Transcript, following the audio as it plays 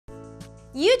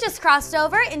You just crossed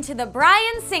over into the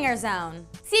Bryan Singer Zone.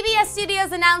 CBS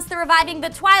Studios announced they're reviving the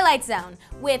Twilight Zone,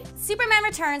 with Superman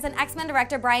Returns and X-Men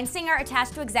director Bryan Singer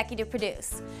attached to executive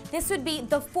produce. This would be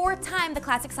the fourth time the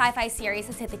classic sci-fi series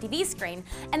has hit the TV screen,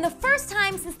 and the first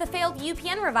time since the failed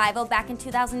UPN revival back in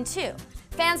 2002.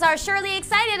 Fans are surely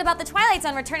excited about the Twilight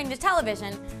Zone returning to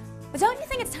television, but don't you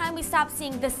think it's time we stop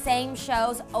seeing the same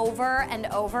shows over and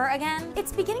over again?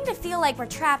 It's beginning to feel like we're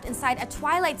trapped inside a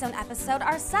Twilight Zone episode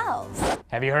ourselves.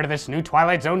 Have you heard of this new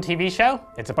Twilight Zone TV show?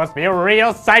 It's supposed to be a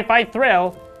real sci-fi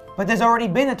thrill. But there's already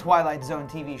been a Twilight Zone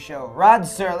TV show. Rod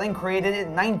Serling created it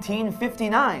in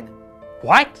 1959.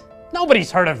 What? Nobody's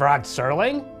heard of Rod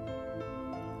Serling.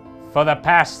 For the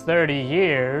past 30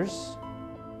 years.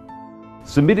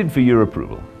 Submitted for your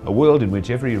approval, a world in which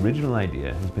every original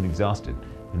idea has been exhausted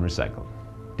and recycled.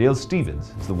 Dale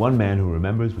Stevens is the one man who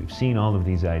remembers we've seen all of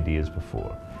these ideas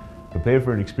before. Prepare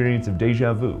for an experience of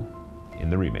deja vu in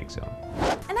the remake zone.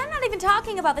 And I'm not even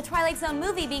talking about the Twilight Zone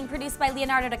movie being produced by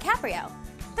Leonardo DiCaprio.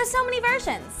 There's so many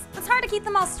versions, it's hard to keep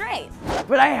them all straight.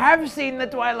 But I have seen the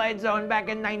Twilight Zone back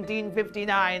in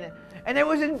 1959, and it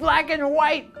was in black and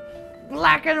white.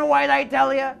 Black and white, I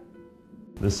tell ya.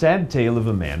 The sad tale of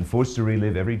a man forced to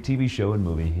relive every TV show and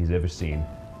movie he's ever seen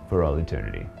for all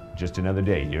eternity. Just another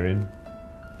day here in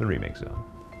the remake zone.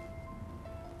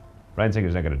 Bryan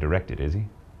Singer's not going to direct it, is he?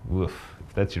 Woof.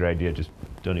 If that's your idea, just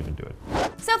don't even do it.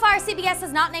 So far, CBS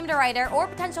has not named a writer or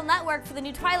potential network for the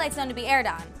new Twilight Zone to be aired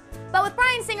on. But with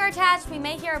Bryan Singer attached, we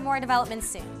may hear more developments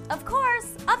soon. Of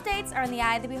course, updates are in the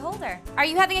eye of the beholder. Are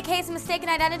you having a case of mistaken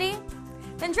identity?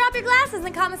 Then drop your glasses in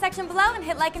the comment section below and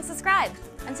hit like and subscribe.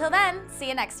 Until then, see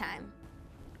you next time.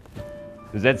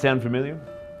 Does that sound familiar?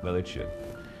 Well, it should.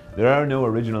 There are no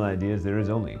original ideas, there is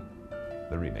only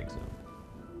the remake zone.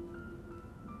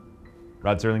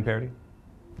 Rod Serling parody?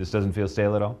 This doesn't feel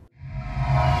stale at all?